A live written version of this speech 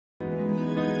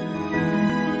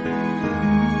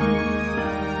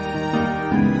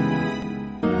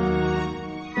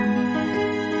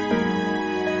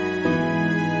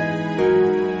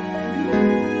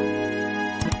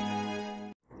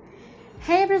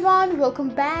everyone, welcome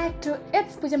back to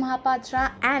It's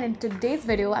Puja and in today's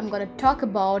video I'm going to talk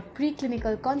about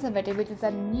preclinical conservative, which is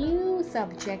a new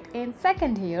subject in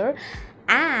second year,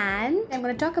 and I'm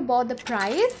going to talk about the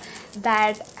price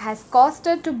that has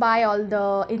costed to buy all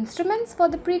the instruments for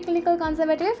the preclinical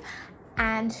conservative.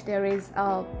 And there is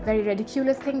a very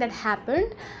ridiculous thing that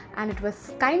happened, and it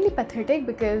was kindly pathetic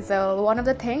because one of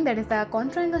the things, that is the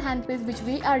Contramglr handpiece which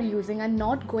we are using, are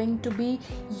not going to be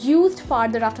used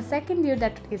further after second year.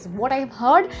 That is what I have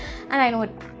heard, and I know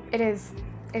it is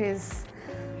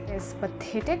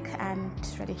pathetic and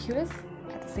ridiculous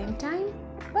at the same time.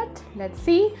 But let's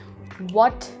see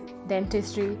what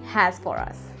dentistry has for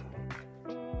us.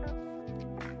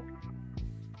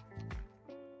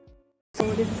 So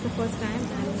this is the first time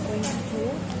I'm going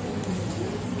through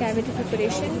cavity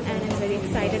preparation, and I'm very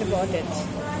excited about it.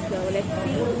 So let's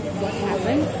see what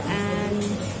happens, and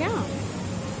yeah,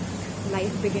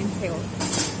 life begins here.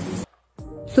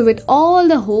 So with all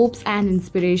the hopes and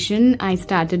inspiration, I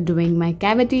started doing my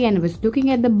cavity, and I was looking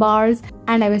at the bars,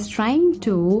 and I was trying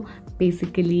to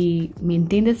basically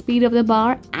maintain the speed of the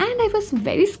bar, and I was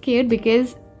very scared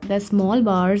because the small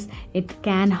bars, it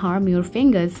can harm your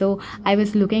fingers. So I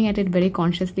was looking at it very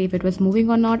consciously if it was moving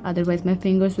or not, otherwise my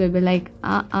fingers will be like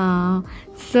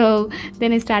So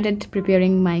then I started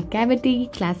preparing my cavity,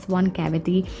 class 1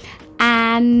 cavity,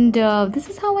 and this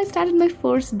is how I started my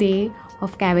first day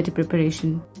of cavity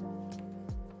preparation.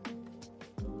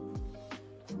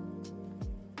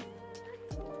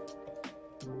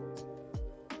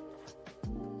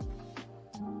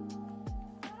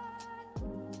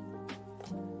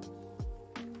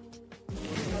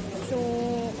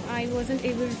 So I wasn't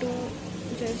able to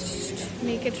just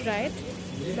make it right,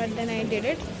 but then I did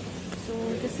it. So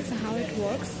this is how it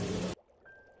works.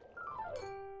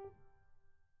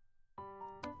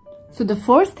 So the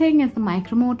first thing is the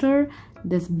micromotor,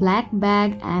 this black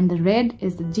bag, and the red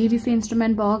is the GDC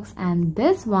instrument box, and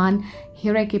this one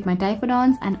here I keep my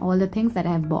typhodons and all the things that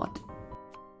I have bought.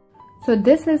 So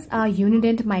this is a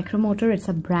Unident micromotor. It's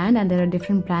a brand, and there are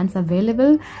different brands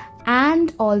available.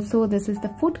 And also this is the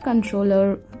foot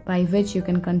controller by which you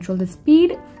can control the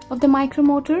speed of the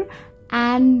micromotor.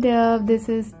 And this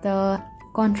is the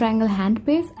Contramglr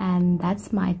handpiece, and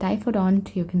that's my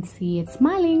typhodont. You can see it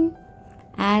smiling.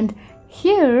 And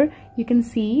here you can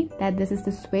see that this is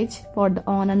the switch for the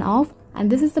on and off, and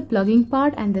this is the plugging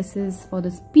part, and this is for the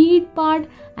speed part,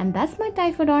 and that's my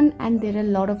typhodont. And there are a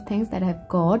lot of things that I've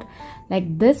got,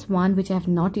 like this one which I have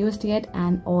not used yet,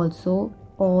 and also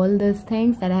all these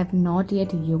things that I have not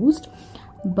yet used.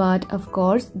 But of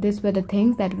course these were the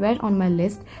things that were on my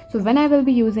list, so when I will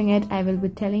be using it, I will be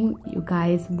telling you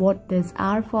guys what these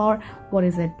are for, what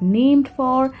is it named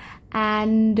for.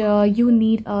 And you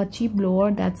need a cheap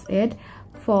blower, that's it,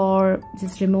 for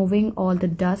just removing all the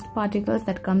dust particles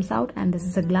that comes out. And this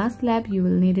is a glass slab, you will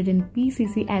need it in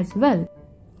PCC as well.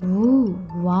 Ooh,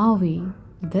 wowie,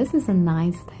 this is a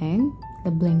nice thing,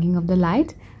 the blinking of the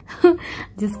light.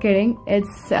 Just kidding,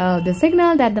 it's the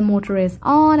signal that the motor is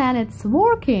on and it's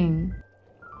working.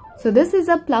 So this is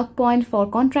a plug point for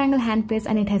Contramglr handpiece,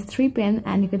 and it has 3 pins,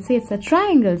 and you can see it's a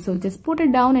triangle. So just put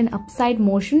it down in upside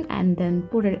motion and then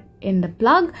put it in the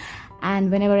plug.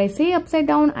 And whenever I say upside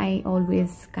down, I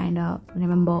always kind of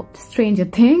remember Stranger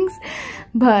Things,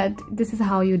 but this is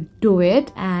how you do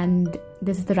it, and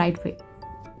this is the right way.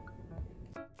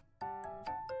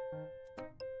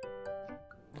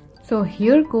 So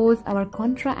here goes our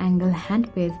Contramglr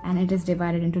handpiece, and it is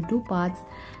divided into 2 parts.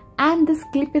 And this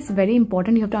clip is very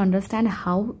important. You have to understand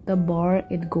how the bar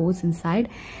it goes inside.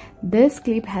 This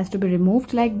clip has to be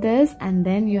removed like this, and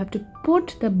then you have to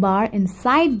put the bar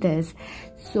inside this.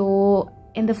 So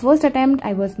in the first attempt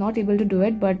I was not able to do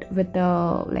it, but with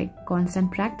the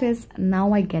constant practice,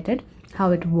 now I get it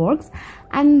how it works.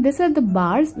 And these are the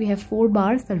bars. We have 4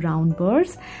 bars: the round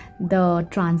bars, the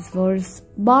transverse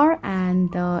bar,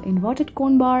 and the inverted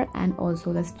cone bar, and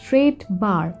also the straight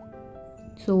bar.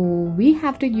 So we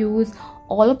have to use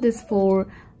all of these 4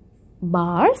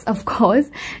 bars, of course,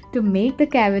 to make the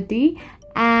cavity.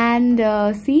 And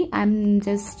see, I'm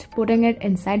just putting it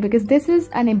inside because this is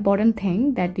an important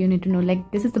thing that you need to know. Like,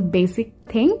 this is the basic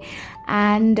thing,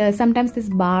 and sometimes these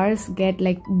bars get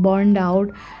burned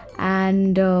out,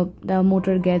 and the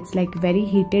motor gets very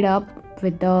heated up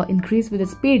with the increase with the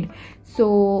speed.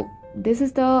 So this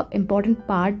is the important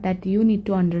part that you need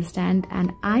to understand,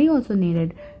 and I also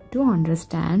needed to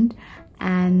understand.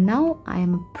 And now I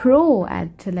am a pro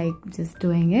at just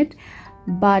doing it.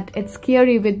 But it's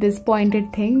scary with this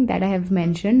pointed thing that I have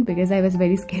mentioned, because I was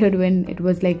very scared when it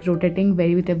was rotating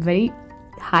with a very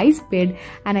high speed,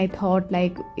 and I thought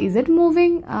is it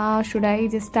moving, should I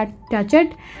just touch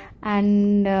it?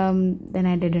 and then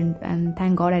I didn't, and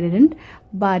thank God I didn't.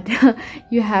 But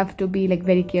you have to be like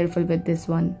very careful with this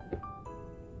one.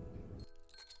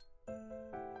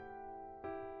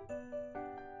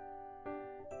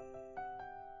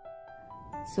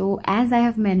 So as I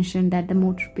have mentioned that the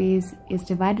motor peice is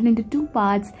divided into two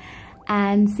parts,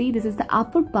 and see, this is the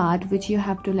upper part which you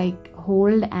have to like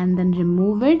hold and then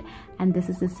remove it, and this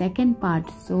is the second part.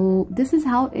 So this is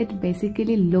how it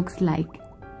basically looks like.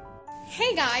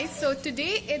 Hey guys, so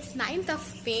today it's 9th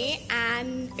of May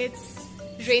and it's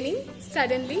raining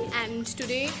suddenly, and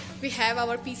today we have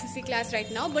our PCC class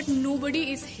right now, but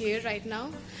nobody is here right now,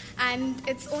 and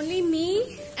it's only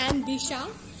me and Disha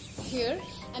here,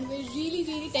 and we're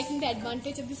really taking the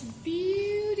advantage of this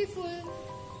beautiful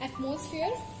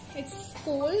atmosphere. It's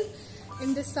cold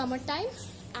in this summertime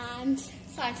and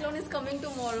cyclone is coming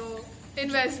tomorrow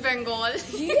in West Bengal.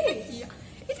 Really? Yeah.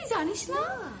 এটা জানিস না?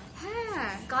 হ্যাঁ,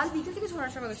 কাল বিকেল থেকে ঝড়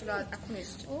আসা গেছিল, এখন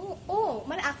এসছে। ও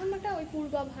মানে এখন একটা ওই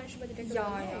পূর্বাভাস বা যেটা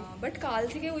বাট কাল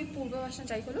থেকে ওই পূর্বাভাস না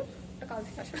যাই হলো, ওটা কাল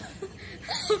থেকে আসে।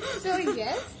 So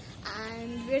yes, and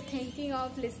we're thinking of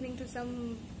listening to some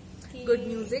good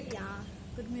music. Yeah,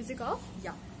 good music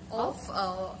of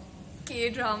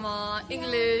K-drama,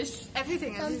 English,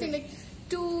 everything. Something like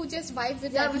to just vibe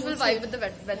with that. We will vibe with the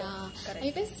weather. Yeah. And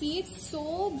you can see it's so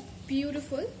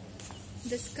beautiful.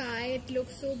 The sky, it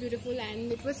looks so beautiful, and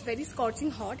it was very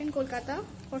scorching hot in Kolkata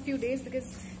for a few days because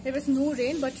there was no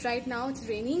rain, but right now it's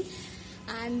raining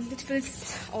and it feels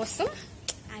awesome,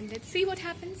 and let's see what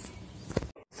happens.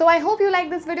 So I hope you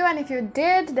liked this video, and if you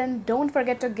did, then don't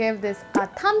forget to give this a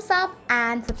thumbs up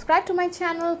and subscribe to my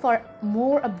channel for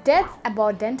more updates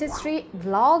about dentistry,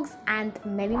 vlogs and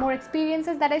many more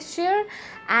experiences that I share.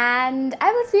 And I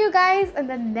will see you guys in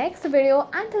the next video.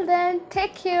 Until then,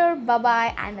 take care, bye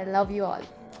bye, and I love you all.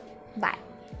 Bye.